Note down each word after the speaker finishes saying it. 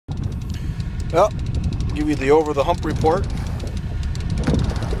Well, give you the over the hump report.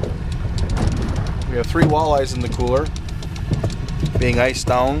 We have 3 walleyes in the cooler, being iced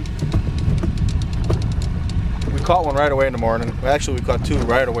down. We caught one right away in the morning. Actually, we caught 2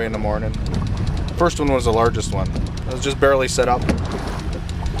 right away in the morning. First one was the largest one. It was just barely set up.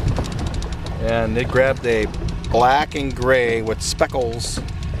 And it grabbed a black and gray with speckles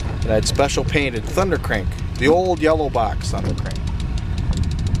that had special painted thunder crank. The old yellow box thunder crank.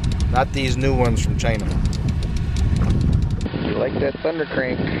 Not these new ones from China. You like that thunder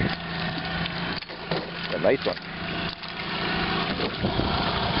crank? A nice one.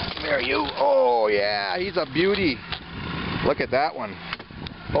 There you. Oh yeah, he's a beauty. Look at that one.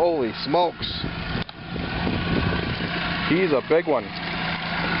 Holy smokes. He's a big one.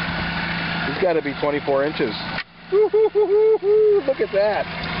 He's got to be 24 inches. Look at that.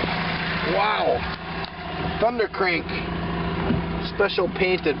 Wow. Thunder crank. Special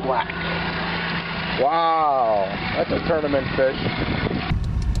painted black. Wow. That's a tournament fish.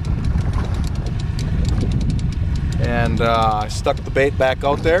 And I stuck the bait back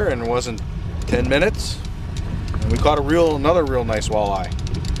out there, and it wasn't 10 minutes. And we caught another real nice walleye.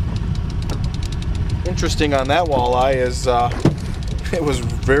 Interesting on that walleye is it was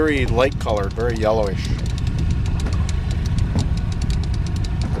very light colored, very yellowish.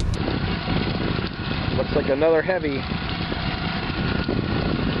 Looks like another heavy.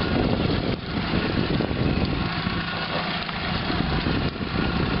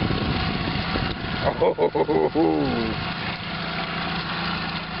 Oh.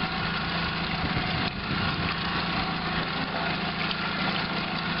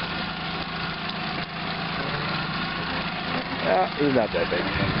 He's not that big. A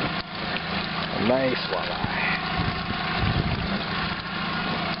nice walleye.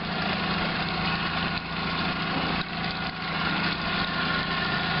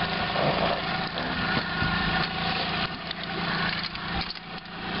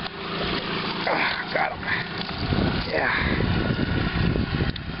 Got him. Yeah.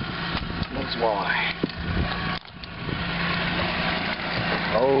 Nice walleye.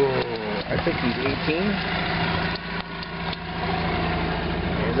 Oh, I think he's 18.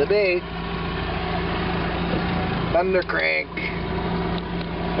 Here's a bait. Thunder crank.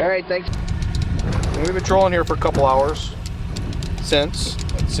 Alright, thanks. We've been trolling here for a couple hours since,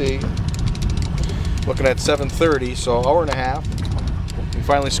 let's see, looking at 7:30, so an hour and a half. We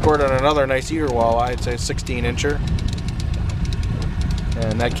finally scored on another nice eater walleye. I'd say a 16-incher,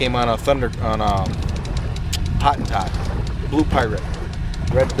 and that came on a Hot N Tot, blue pirate,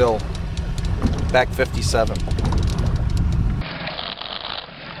 red bill, back 57.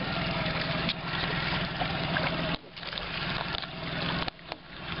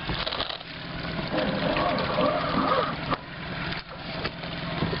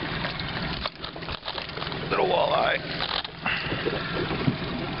 Little walleye.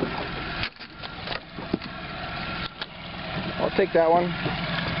 I'll take that one.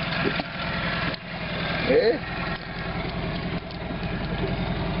 Yeah.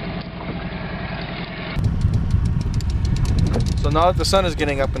 So now that the sun is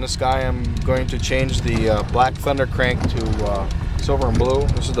getting up in the sky, I'm going to change the black thunder crank to silver and blue.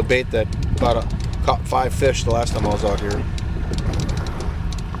 This is the bait that caught 5 fish the last time I was out here.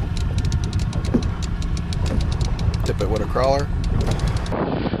 Tip it with a crawler.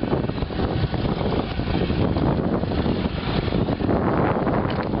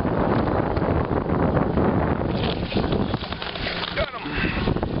 Got him.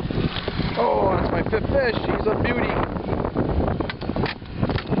 Oh, that's my 5th fish. He's a beauty.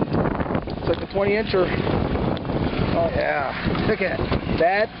 It's like a 20-incher. Oh yeah. Look at it.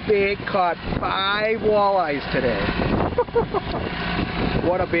 That bait caught 5 walleyes today.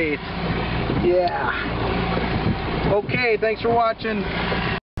 What a bait. Yeah. Okay, thanks for watching.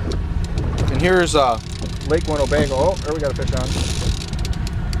 And here's Lake Winnebago. Oh, there we got a fish on.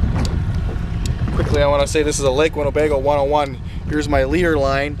 Quickly, I want to say this is a Lake Winnebago 101. Here's my leader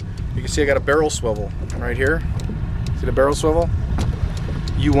line. You can see I got a barrel swivel right here. See the barrel swivel?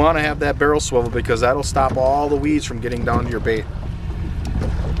 You want to have that barrel swivel because that'll stop all the weeds from getting down to your bait.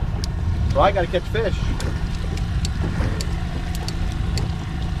 So I got to catch fish.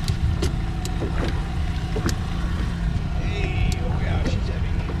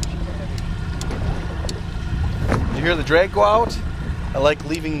 You hear the drag go out? I like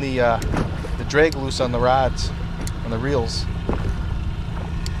leaving the drag loose on the rods, on the reels.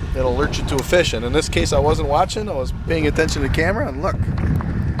 It'll alert you to a fish, and in this case I wasn't watching, I was paying attention to the camera, and look.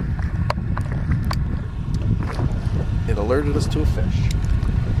 It alerted us to a fish.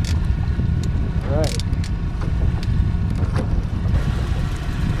 Alright.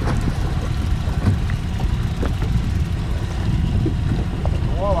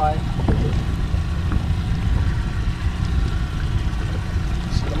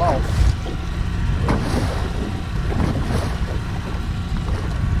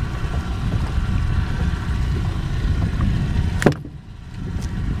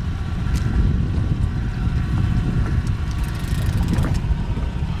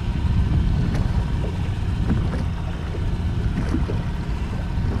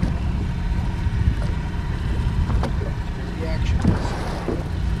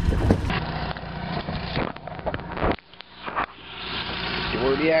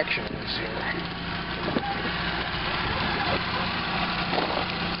 action is here.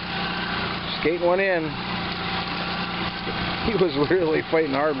 Skating one in. He was really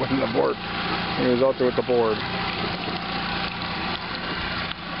fighting hard with the board when he was out there with the board.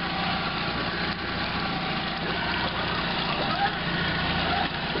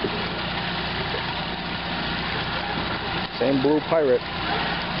 Same blue pirate.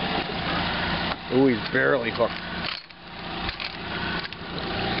 Ooh, he's barely hooked.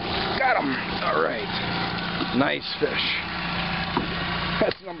 Got him. All right. Nice fish.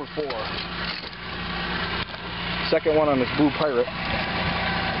 That's number 4. Second one on this blue pirate.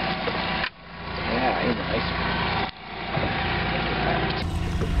 Yeah, he's nice.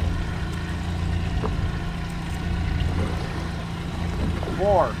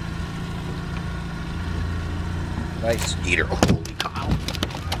 4. Nice eater. Holy cow.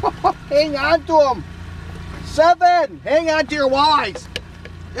 Hang on to him. 7. Hang on to your walleyes.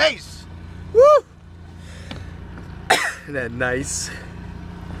 Nice. Woo. Isn't that nice?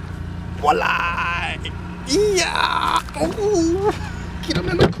 Walleye. Yeah. Oh. Get him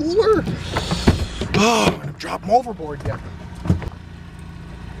in the cooler. Oh, I'm going to drop him overboard yet.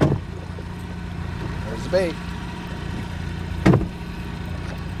 There's the bait.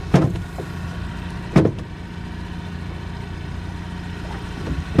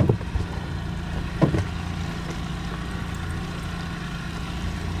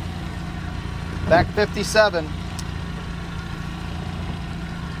 Back 57.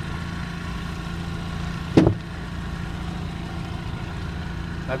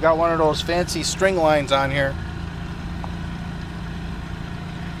 I've got one of those fancy string lines on here.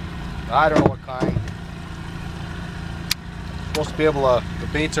 I don't know what kind. Supposed to be able to, the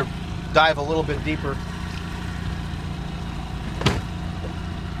baits are dive a little bit deeper.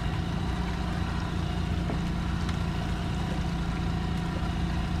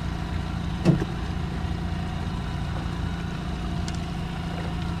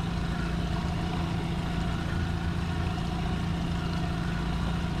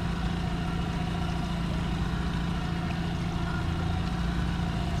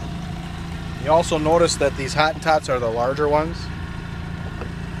 You also notice that these Hot N Tots are the larger ones.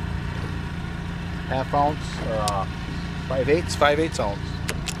 Half ounce, 5/8 ounce.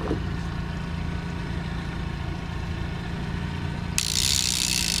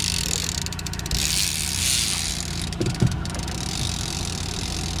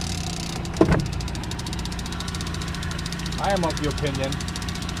 I am of the opinion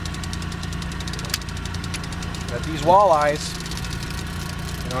that these walleyes,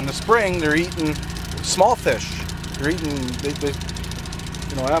 in the spring, they're eating small fish. They're eating,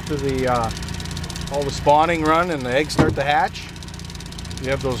 after the all the spawning run and the eggs start to hatch, you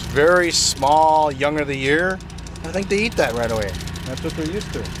have those very small, young of the year. I think they eat that right away. That's what they're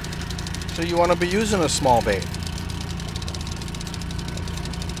used to. So you want to be using a small bait.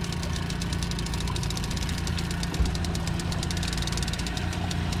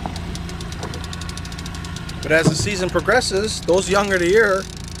 But as the season progresses, those younger of the year.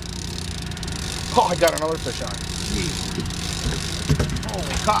 Oh, I got another fish on. Jeez.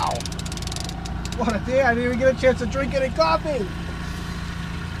 Holy cow. What a day. I didn't even get a chance to drink any coffee.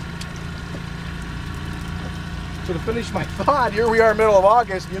 So to finish my thought, here we are middle of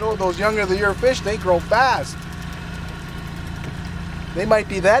August. You know, those younger of the year fish, they grow fast. They might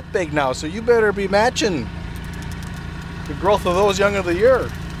be that big now, so you better be matching the growth of those young of the year.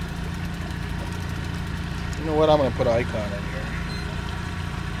 You know what? I'm going to put an icon in here.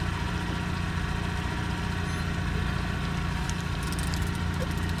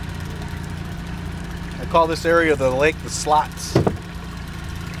 I call this area of the lake the slots.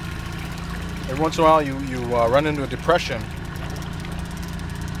 Every once in a while you run into a depression.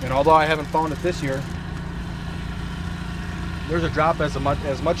 And although I haven't found it this year, there's a drop as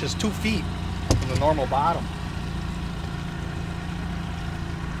much as 2 feet from the normal bottom.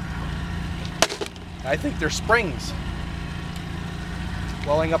 I think they're springs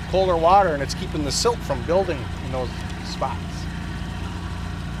welling up colder water, and it's keeping the silt from building in those spots.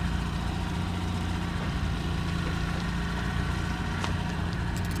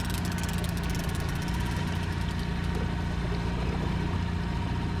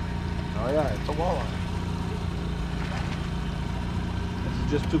 Oh yeah, it's a walleye. This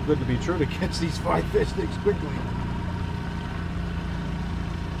is just too good to be true to catch these 5 fish sticks quickly.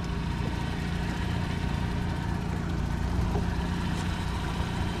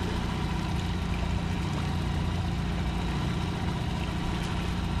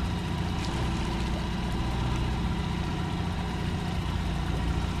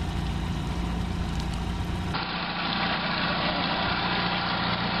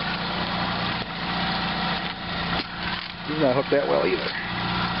 not hook that well either.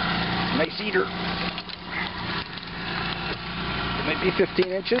 Nice eater. It might be 15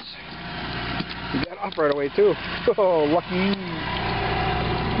 inches. You got off right away too. Oh, lucky you.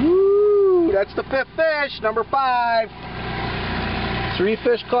 Woo! That's the 5th fish, number 5. 3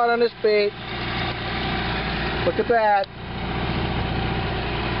 fish caught on this bait. Look at that.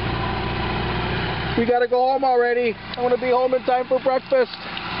 We gotta go home already. I want to be home in time for breakfast.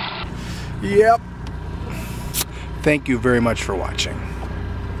 Yep. Thank you very much for watching.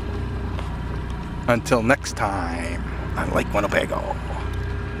 Until next time, I like Winnebago.